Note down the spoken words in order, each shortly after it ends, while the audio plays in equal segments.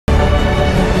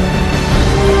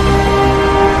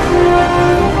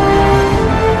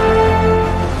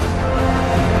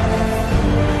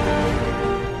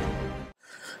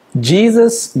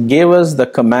Jesus gave us the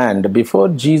command before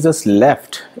Jesus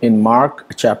left in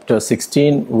Mark chapter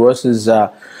 16 verses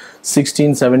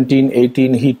 16, 17,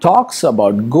 18. He talks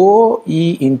about go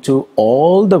ye into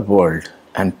all the world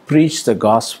and preach the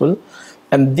gospel.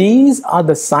 And these are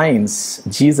the signs,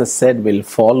 Jesus said, will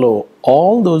follow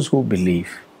all those who believe.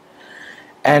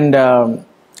 And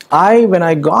when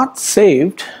I got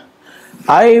saved,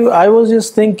 I was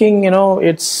just thinking,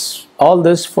 it's all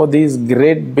this for these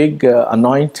great big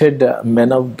anointed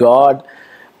men of God.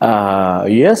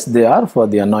 Yes, they are for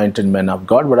the anointed men of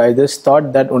God, but I just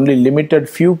thought that only limited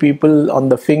few people on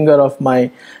the finger of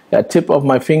my tip of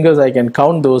my fingers, I can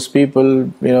count those people,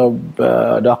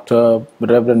 Dr.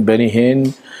 Reverend Benny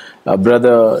Hinn,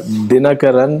 Brother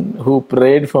Dinakaran, who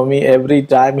prayed for me every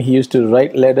time. He used to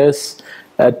write letters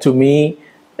to me,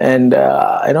 and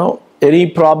any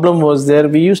problem was there,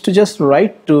 we used to just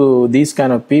write to these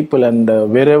kind of people, and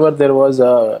wherever there was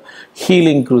a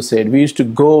healing crusade, we used to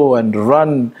go and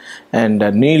run and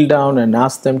kneel down and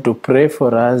ask them to pray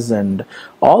for us and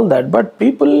all that. But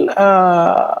people,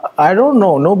 I don't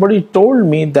know, nobody told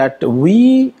me that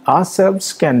we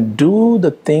ourselves can do the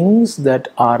things that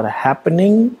are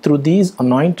happening through these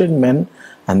anointed men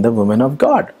and the women of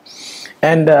God.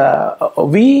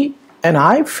 And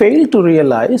I failed to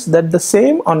realize that the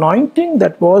same anointing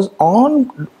that was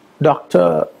on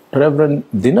Dr. Reverend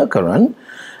Dinakaran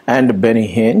and Benny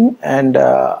Hinn and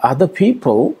other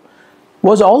people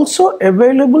was also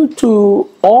available to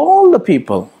all the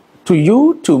people, to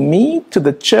you, to me, to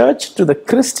the church, to the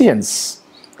Christians,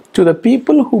 to the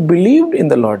people who believed in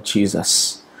the Lord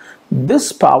Jesus.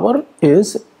 This power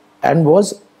is and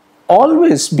was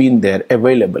always been there,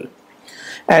 available.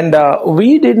 And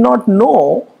we did not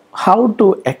know how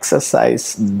to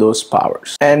exercise those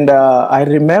powers. And I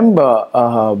remember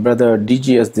Brother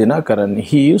DGS Dinakaran,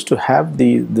 he used to have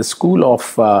the school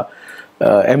of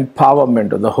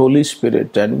empowerment of the Holy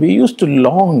Spirit, and we used to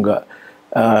long,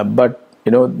 but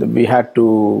we had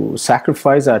to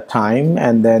sacrifice our time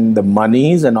and then the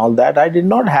monies and all that. I did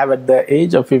not have at the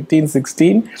age of 15,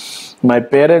 16. My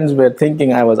parents were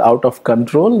thinking I was out of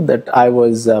control, that I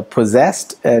was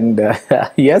possessed, and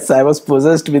yes, I was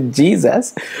possessed with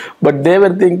Jesus, but they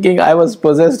were thinking I was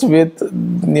possessed with,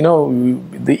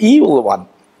 the evil one.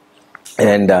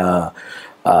 And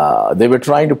they were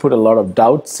trying to put a lot of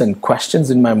doubts and questions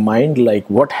in my mind, like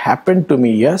what happened to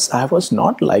me? Yes, I was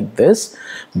not like this,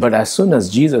 but as soon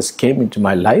as Jesus came into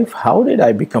my life, how did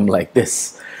I become like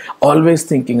this? Always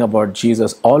thinking about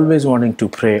Jesus, always wanting to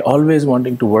pray, always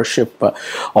wanting to worship,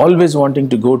 always wanting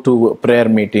to go to prayer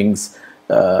meetings.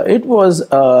 It was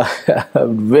a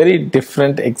very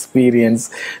different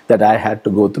experience that I had to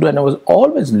go through, and I was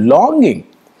always longing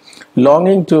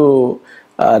to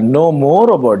know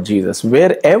more about Jesus.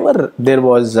 Wherever there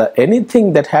was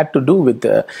anything that had to do with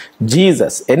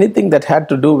Jesus, anything that had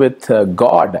to do with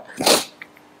God,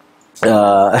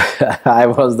 I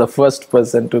was the first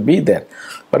person to be there.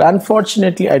 But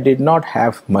unfortunately, I did not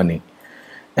have money.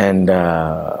 And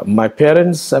my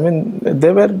parents,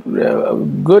 they were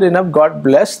good enough. God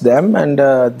bless them, and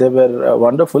they were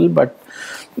wonderful. But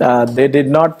they did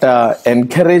not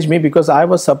encourage me, because I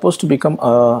was supposed to become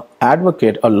an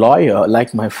advocate, a lawyer,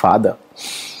 like my father.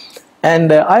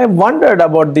 And I wondered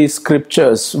about these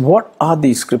scriptures. What are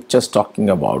these scriptures talking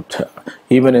about?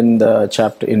 Even in the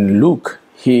chapter in Luke,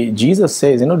 Jesus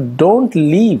says, don't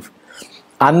leave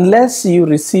unless you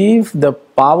receive the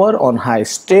power on high.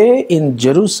 Stay in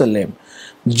Jerusalem.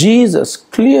 Jesus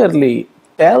clearly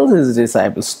tells his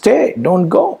disciples, stay, don't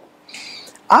go.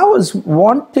 I was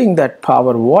wanting that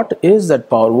power. What is that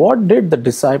power? What did the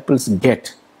disciples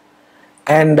get?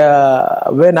 And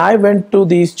when I went to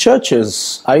these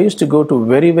churches, I used to go to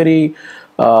very, very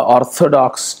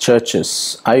orthodox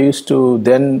churches. I used to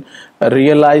then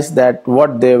realize that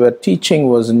what they were teaching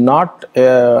was not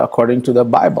according to the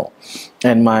Bible.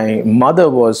 And my mother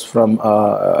was from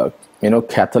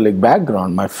Catholic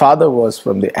background. My father was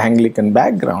from the Anglican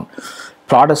background,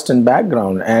 Protestant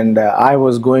background, and I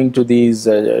was going to these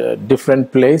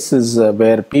different places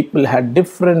where people had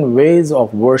different ways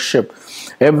of worship.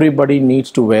 Everybody needs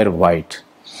to wear white,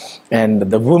 and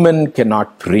the woman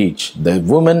cannot preach, the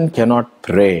woman cannot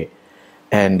pray,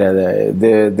 and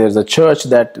there's a church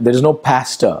that there is no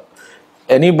pastor.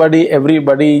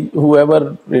 Everybody,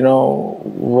 whoever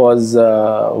was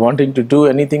wanting to do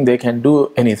anything, they can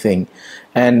do anything.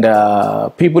 And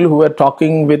people who were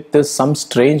talking with some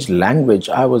strange language,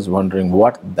 I was wondering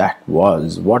what that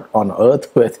was. What on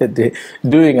earth were they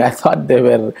doing? I thought they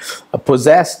were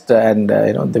possessed, and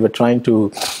they were trying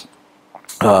to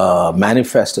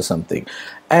manifest or something.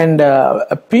 And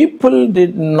people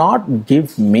did not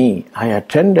give me. I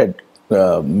attended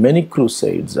many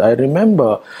crusades. I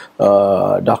remember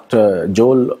Dr.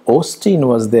 Joel Osteen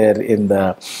was there in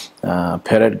the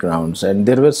parade grounds, and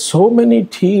there were so many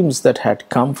teams that had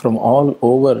come from all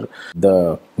over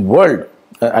the world.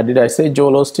 Did I say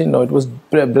Joel Osteen? No, it was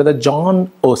Brother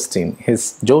John Osteen,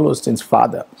 Joel Osteen's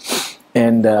father.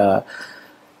 And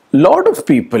lot of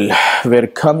people were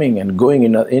coming and going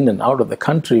in and out of the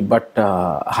country, but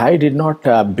I did not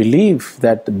believe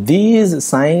that these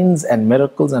signs and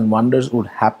miracles and wonders would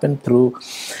happen through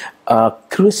a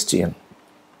Christian,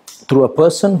 through a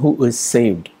person who is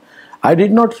saved. I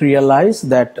did not realize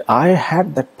that I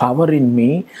had that power in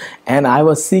me and I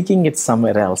was seeking it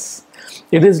somewhere else.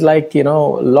 It is like, a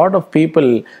lot of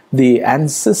people, the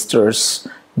ancestors,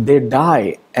 they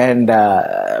die, and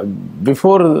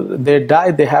before they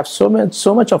die, they have so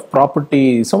much of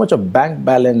property, so much of bank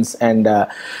balance, and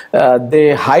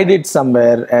they hide it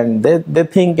somewhere, and they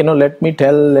think, let me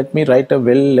write a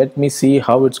will, let me see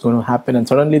how it's going to happen, and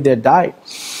suddenly they die.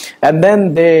 And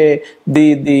then the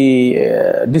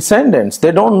descendants,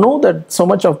 they don't know that so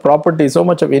much of property, so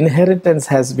much of inheritance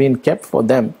has been kept for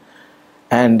them.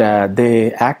 And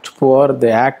they act poor,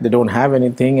 they don't have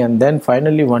anything, and then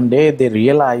finally one day they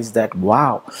realize that,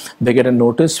 wow, they get a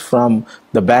notice from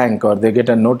the bank, or they get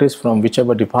a notice from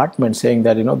whichever department saying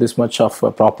that, this much of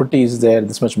property is there,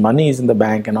 this much money is in the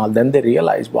bank and all. Then they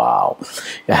realize, wow,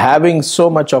 having so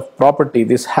much of property,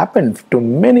 this happened to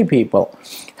many people.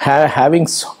 Having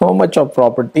so much of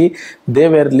property, they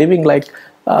were living like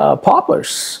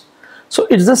paupers. So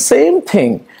it's the same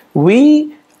thing.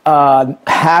 We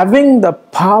having the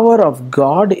power of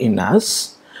God in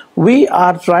us, we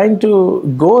are trying to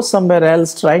go somewhere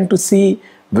else, trying to see,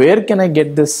 where can I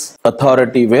get this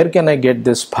authority, where can I get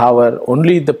this power?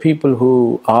 Only the people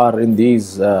who are in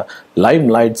these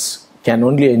limelights can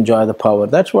only enjoy the power.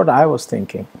 That's what I was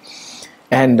thinking.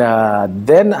 And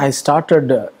then I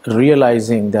started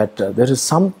realizing that there is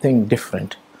something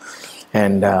different.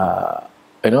 And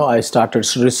I started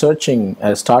researching,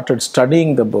 I started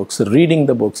studying the books, reading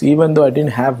the books. Even though I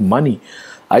didn't have money,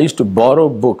 I used to borrow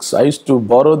books. I used to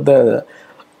borrow the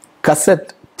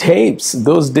cassette tapes.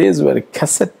 Those days were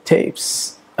cassette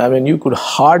tapes. I mean, you could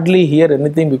hardly hear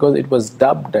anything because it was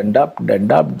dubbed and dubbed and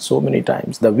dubbed so many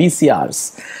times. The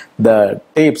VCRs, the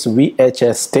tapes,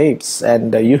 VHS tapes,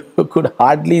 and you could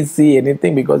hardly see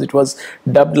anything because it was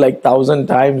dubbed like 1,000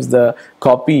 times the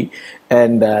copy,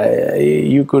 and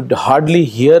you could hardly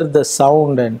hear the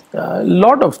sound, and a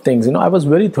lot of things. I was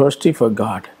very thirsty for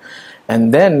God.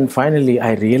 And then finally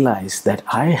I realized that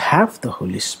I have the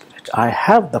Holy Spirit. I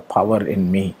have the power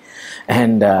in me.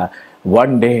 And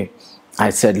one day I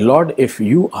said, Lord, if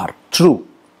you are true,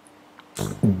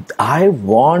 I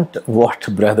want what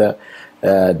Brother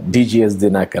DGS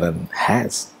Dinakaran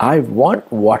has. I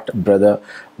want what Brother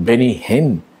Benny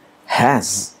Hinn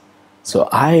has. So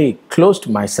I closed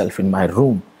myself in my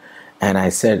room and I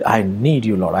said, I need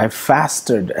you, Lord. I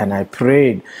fasted and I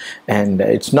prayed. And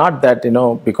it's not that,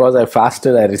 because I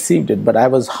fasted, I received it, but I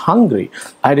was hungry.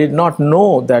 I did not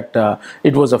know that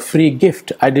it was a free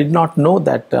gift. I did not know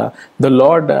that the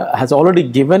Lord has already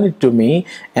given it to me,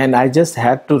 and I just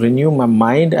had to renew my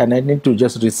mind, and I need to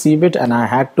just receive it. And I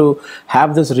had to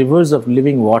have this rivers of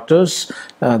living waters,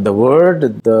 the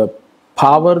word, the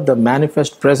power, the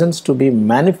manifest presence to be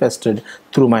manifested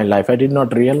through my life. I did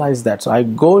not realize that. So I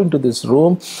go into this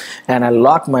room and I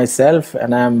lock myself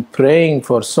and I'm praying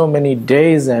for so many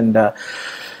days, and the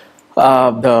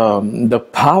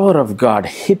power of God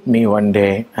hit me one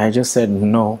day. I just said,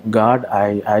 no, God,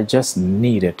 I just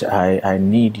need it. I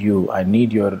need you. I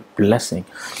need your blessing.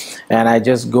 And I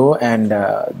just go, and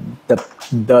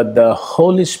the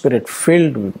Holy Spirit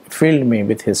filled me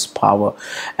with His power,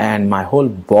 and my whole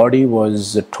body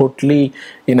was totally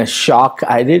in a shock.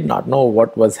 I did not know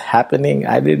what was happening.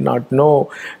 I did not know.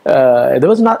 There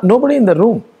was nobody in the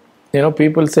room.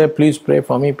 People say, please pray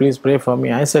for me, please pray for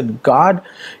me. I said, God,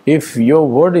 if your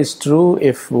word is true,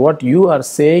 if what you are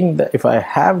saying, if I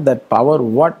have that power,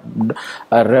 what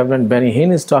Reverend Benny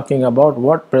Hinn is talking about,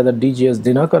 what Brother DGS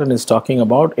Dinakaran is talking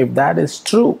about, if that is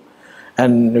true,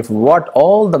 and if what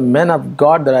all the men of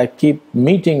God that I keep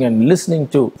meeting and listening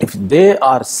to, if they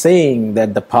are saying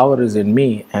that the power is in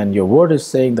me, and your word is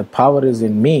saying the power is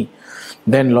in me,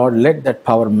 then Lord, let that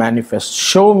power manifest.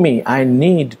 Show me, I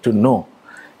need to know.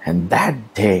 And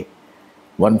that day,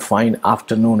 one fine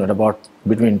afternoon at about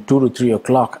between 2 to 3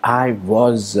 o'clock, I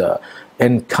was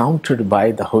encountered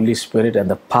by the Holy Spirit, and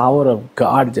the power of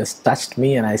God just touched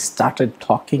me, and I started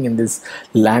talking in this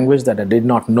language that I did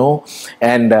not know.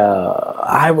 And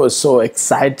I was so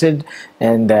excited,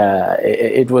 and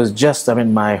it was just, I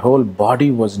mean, my whole body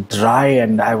was dry,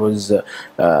 and I was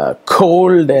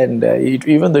cold, and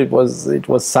even though it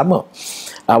was summer,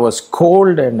 I was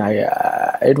cold, and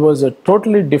it was a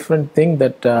totally different thing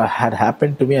that had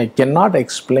happened to me. I cannot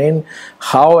explain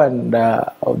how and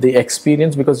the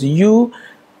experience, because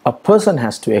a person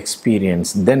has to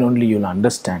experience, then only you'll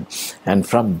understand. And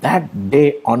from that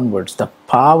day onwards, the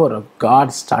power of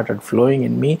God started flowing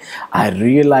in me. I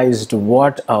realized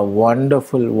what a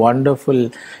wonderful, wonderful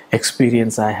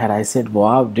experience I had. I said,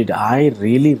 wow, did I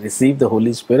really receive the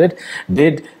Holy Spirit?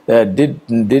 Did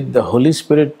the Holy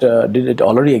Spirit, did it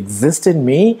already exist in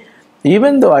me?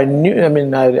 Even though I knew, I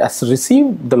mean, I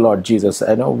received the Lord Jesus,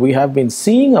 I know we have been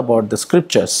seeing about the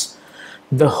scriptures.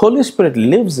 The Holy Spirit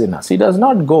lives in us. He does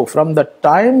not go. From the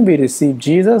time we receive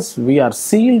Jesus, we are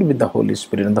sealed with the Holy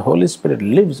Spirit, and the Holy Spirit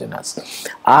lives in us.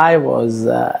 I was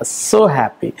so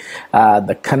happy.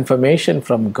 The confirmation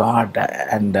from God,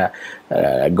 and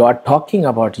God talking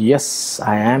about, yes,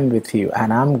 I am with you,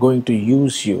 and I'm going to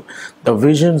use you. The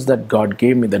visions that God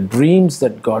gave me, the dreams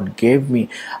that God gave me,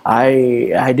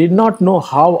 I did not know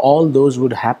how all those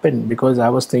would happen, because I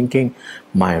was thinking,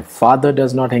 my father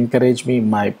does not encourage me,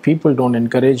 my people don't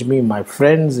encourage me, my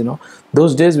friends,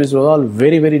 those days which were all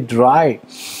very, very dry.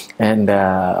 And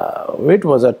it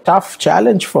was a tough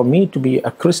challenge for me to be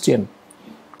a Christian.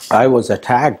 I was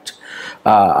attacked.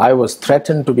 I was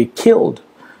threatened to be killed.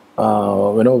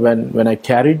 When I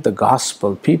carried the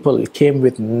gospel, people came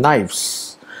with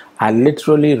knives. I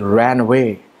literally ran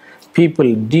away.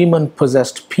 People,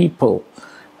 demon-possessed people.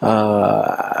 There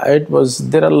are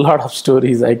a lot of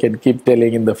stories I can keep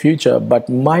telling in the future, but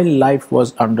my life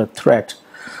was under threat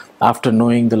after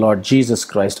knowing the Lord Jesus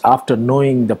Christ, after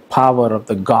knowing the power of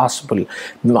the gospel,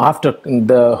 after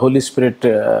the Holy Spirit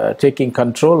taking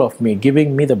control of me,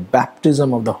 giving me the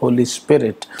baptism of the Holy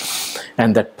Spirit,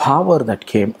 and that power that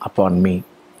came upon me.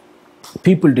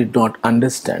 People did not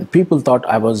understand. People thought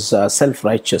I was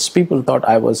self-righteous. People thought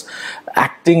I was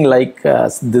acting like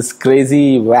this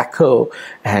crazy wacko,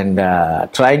 and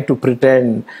trying to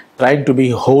pretend, trying to be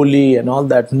holy and all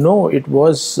that. No, it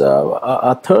was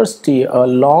a thirsty, a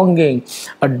longing,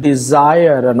 a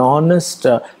desire, an honest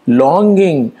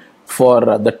longing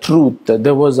for the truth.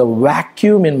 There was a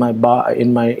vacuum in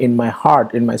my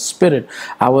heart, in my spirit.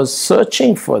 I was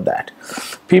searching for that.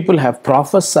 People have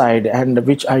prophesied, and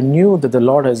which I knew that the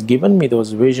Lord has given me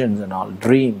those visions and all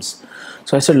dreams.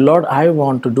 So I said, Lord, I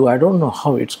want to do. I don't know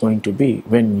how it's going to be.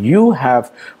 When you have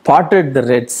parted the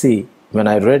Red Sea, when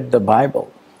I read the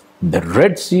Bible, the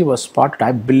Red Sea was parted.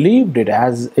 I believed it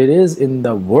as it is in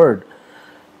the Word.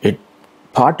 It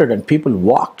parted, and people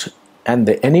walked, and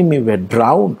the enemy were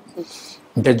drowned.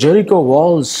 The Jericho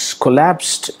walls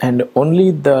collapsed, and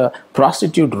only the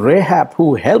prostitute Rahab,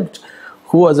 who helped,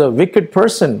 who was a wicked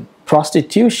person,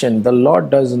 prostitution, the Lord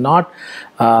does not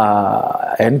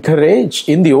encourage.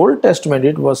 In the Old Testament,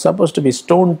 it was supposed to be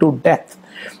stoned to death.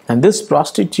 And this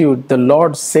prostitute, the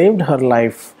Lord saved her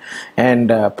life and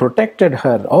protected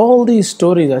her. All these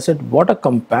stories, I said, what a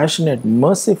compassionate,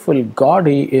 merciful God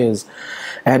He is.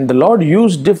 And the Lord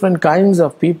used different kinds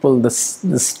of people, the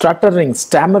stuttering,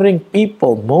 stammering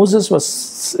people. Moses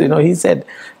was, he said,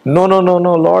 no,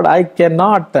 Lord, I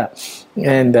cannot.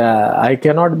 And I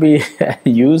cannot be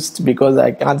used because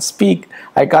I can't speak.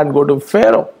 I can't go to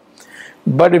Pharaoh.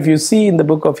 But if you see in the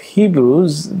book of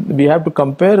Hebrews, we have to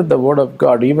compare the Word of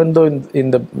God. Even though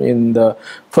in the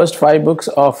first 5 books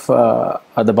of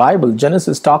the Bible,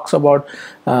 Genesis talks about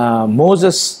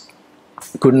Moses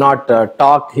could not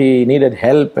talk, he needed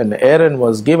help, and Aaron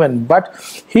was given. But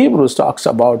Hebrews talks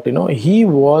about, he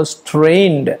was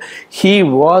trained. He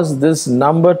was this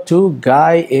number 2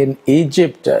 guy in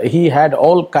Egypt. He had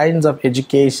all kinds of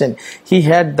education. He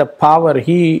had the power.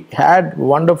 He had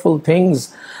wonderful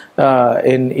things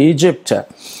in Egypt.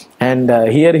 And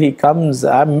here he comes.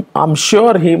 I'm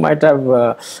sure he might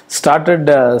have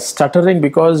started stuttering,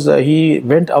 because he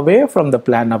went away from the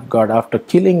plan of God after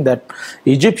killing that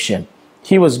Egyptian.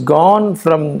 He was gone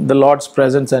from the Lord's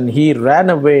presence, and he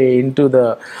ran away into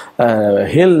the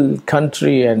hill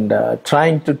country, and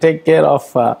trying to take care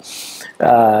of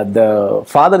the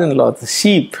father-in-law, the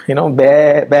sheep,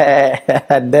 bah, bah.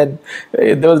 And then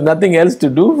there was nothing else to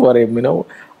do for him,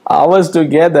 hours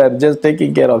together just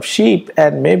taking care of sheep,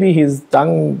 and maybe his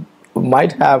tongue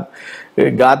might have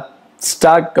got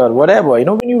stuck or whatever.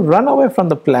 When you run away from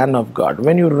the plan of God,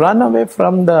 when you run away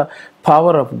from the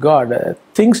power of God,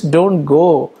 things don't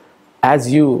go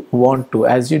as you want to,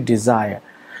 as you desire.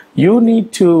 You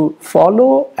need to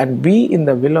follow and be in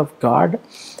the will of God.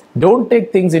 Don't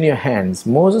take things in your hands.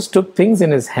 Moses took things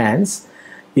in his hands,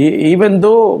 even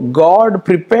though God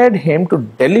prepared him to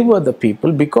deliver the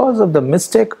people because of the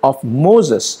mistake of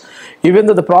Moses. Even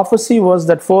though the prophecy was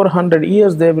that 400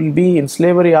 years they will be in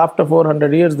slavery, after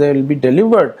 400 years they will be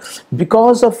delivered.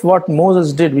 Because of what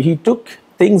Moses did, he took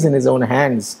things in his own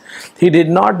hands. He did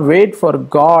not wait for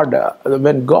God.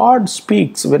 When God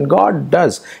speaks, when God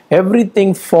does,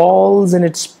 everything falls in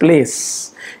its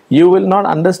place. You will not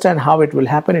understand how it will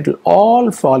happen. It will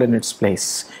all fall in its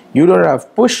place. You don't have to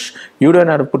push. You don't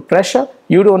have to put pressure.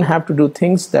 You don't have to do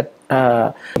things that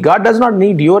God does not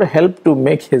need your help to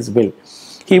make his will.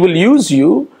 He will use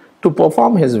you to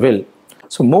perform his will.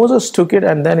 So Moses took it,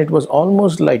 and then it was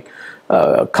almost like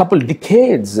a couple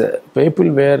decades. People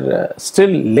were still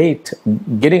late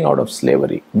getting out of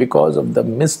slavery because of the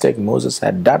mistake Moses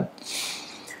had done.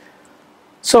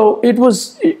 So it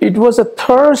was a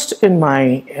thirst in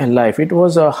my life. It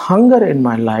was a hunger in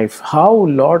my life. How,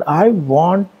 Lord, I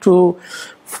want to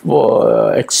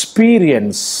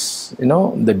experience,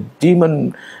 the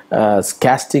demon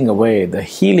casting away, the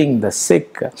healing the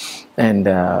sick. And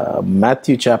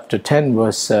Matthew chapter 10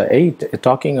 verse 8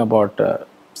 talking about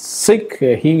sick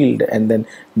healed, and then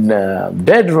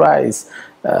dead rise,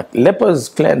 lepers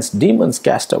cleansed, demons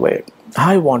cast away.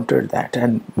 I wanted that.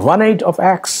 And 1:8 of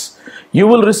Acts, you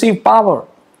will receive power.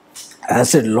 I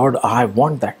said, Lord, I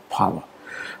want that power.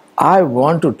 I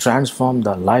want to transform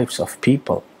the lives of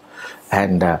people.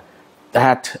 And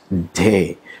that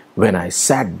day, when I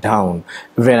sat down,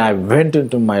 when I went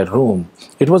into my room,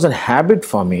 it was a habit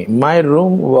for me. My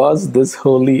room was this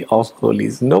holy of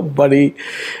holies.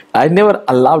 I never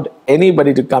allowed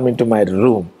anybody to come into my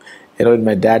room. In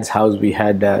my dad's house, we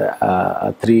had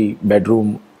a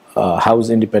 3-bedroom house,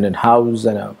 independent house,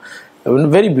 and a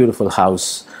very beautiful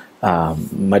house.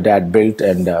 My dad built,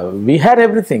 and we had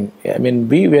everything. I mean,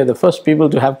 we were the first people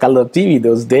to have color TV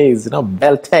those days.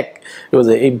 Beltec. It was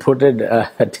an imported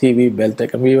TV,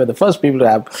 Beltec, and we were the first people to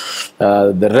have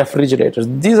the refrigerators.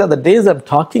 These are the days I'm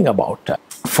talking about.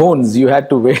 Phones, you had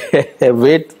to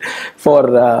wait for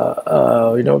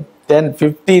 10,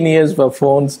 15 years for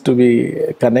phones to be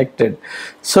connected.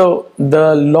 So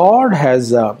the Lord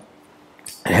has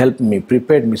helped me,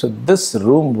 prepared me. So this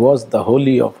room was the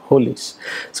Holy of Holies.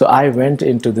 So I went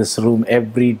into this room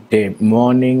every day,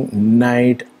 morning,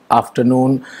 night,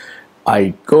 afternoon.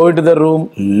 I go into the room,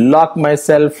 lock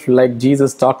myself, like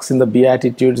Jesus talks in the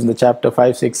Beatitudes in the chapter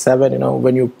 5, 6, 7.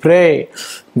 When you pray,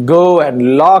 go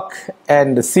and lock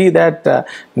and see that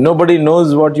nobody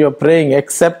knows what you're praying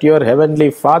except your heavenly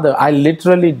Father. I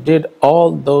literally did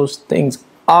all those things,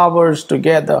 hours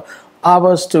together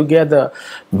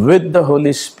with the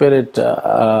Holy Spirit,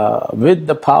 with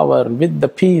the power, with the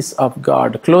peace of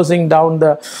God, closing down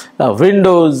the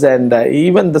windows, and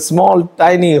even the small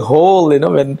tiny hole.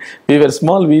 When we were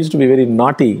small, we used to be very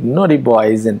naughty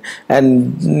boys, and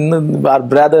our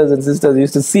brothers and sisters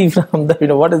used to see from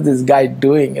the, what is this guy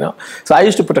doing? So I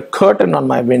used to put a curtain on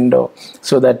my window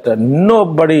so that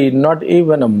nobody, not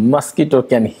even a mosquito,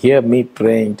 can hear me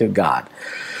praying to God.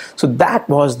 So that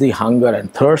was the hunger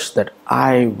and thirst that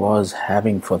I was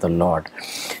having for the Lord.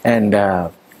 And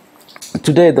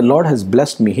today the Lord has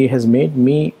blessed me. He has made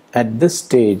me at this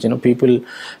stage. People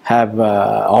have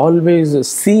always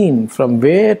seen from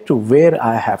where to where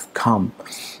I have come.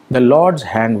 The Lord's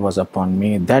hand was upon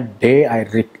me. That day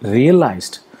I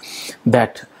realized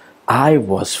that I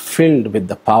was filled with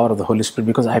the power of the Holy Spirit,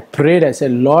 because I prayed. I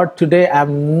said, Lord, today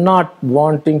I'm not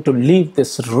wanting to leave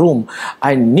this room.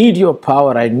 I need your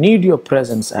power. I need your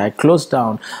presence. I closed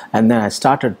down, and then I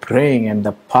started praying, and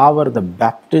the power, the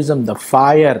baptism, the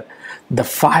fire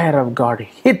of God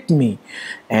hit me,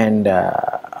 and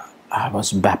I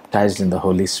was baptized in the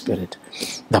Holy Spirit.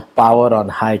 The power on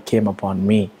high came upon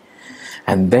me.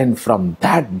 And then from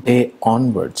that day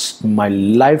onwards, my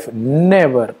life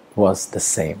never was the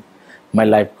same. My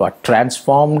life got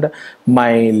transformed,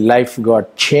 my life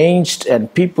got changed,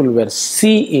 and people were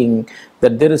seeing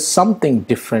that there is something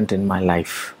different in my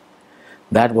life.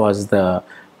 That was the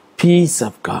peace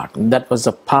of God. That was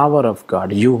the power of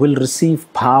God. You will receive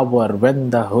power when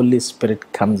the Holy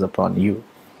Spirit comes upon you.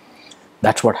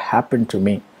 That's what happened to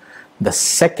me. The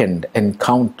second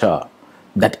encounter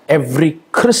that every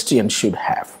Christian should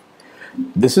have.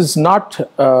 This is not,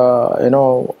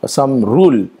 some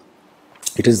rule.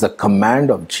 It is the command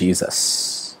of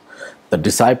Jesus. The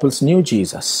disciples knew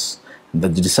Jesus. The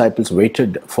disciples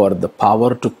waited for the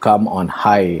power to come on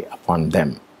high upon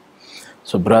them.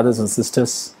 So brothers and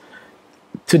sisters,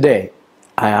 today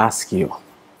I ask you,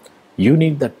 you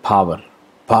need that power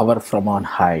power from on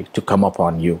high to come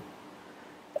upon you.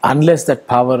 Unless that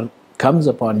power comes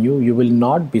upon you, you will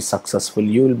not be successful.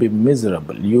 You will be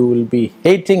miserable. You will be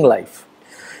hating life.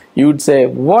 You would say,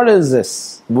 what is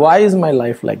this? Why is my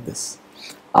life like this?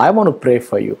 I want to pray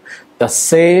for you. The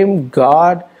same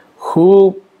God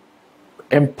who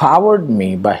empowered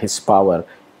me by His power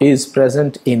is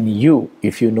present in you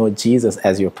if you know Jesus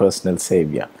as your personal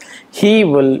Savior. He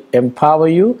will empower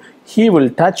you. He will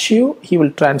touch you. He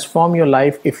will transform your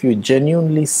life if you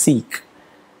genuinely seek.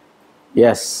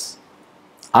 Yes,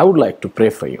 I would like to pray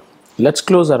for you. Let's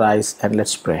close our eyes and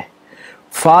let's pray.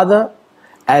 Father,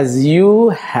 as you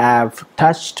have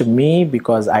touched me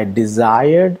because I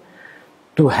desired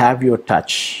to have your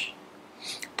touch,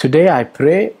 today I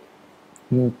pray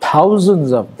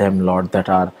thousands of them, Lord, that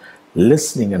are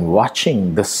listening and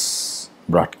watching this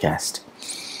broadcast.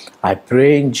 I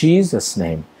pray in Jesus'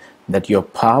 name that your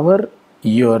power,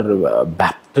 your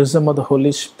baptism of the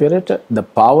Holy Spirit, the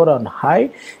power on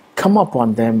high, come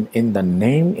upon them in the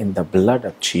name, in the blood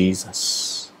of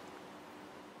Jesus.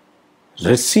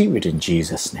 Receive it in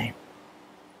Jesus' name.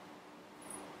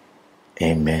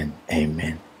 Amen.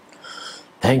 Amen.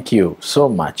 Thank you so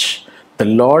much. The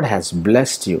Lord has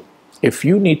blessed you. If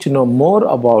you need to know more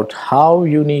about how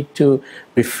you need to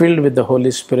be filled with the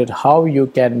Holy Spirit, how you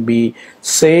can be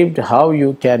saved, how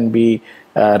you can be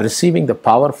receiving the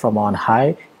power from on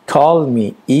high, call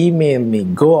me, email me,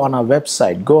 go on our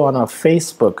website, go on our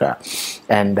Facebook,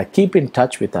 and keep in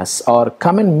touch with us, or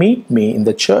come and meet me in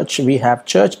the church. We have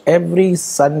church every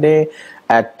Sunday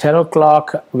at 10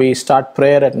 o'clock. We start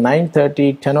prayer at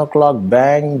 9:30, 10 o'clock,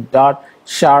 bang, dot,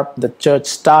 sharp, the church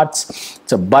starts.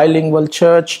 It's a bilingual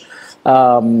church.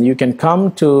 You can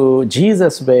come to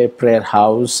Jesus Way Prayer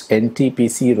House,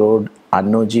 NTPC Road,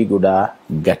 Annoji Guda,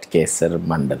 Gatkesar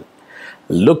Mandal.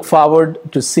 Look forward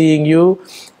to seeing you.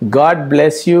 God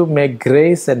bless you. May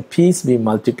grace and peace be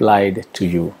multiplied to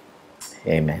you.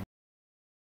 Amen.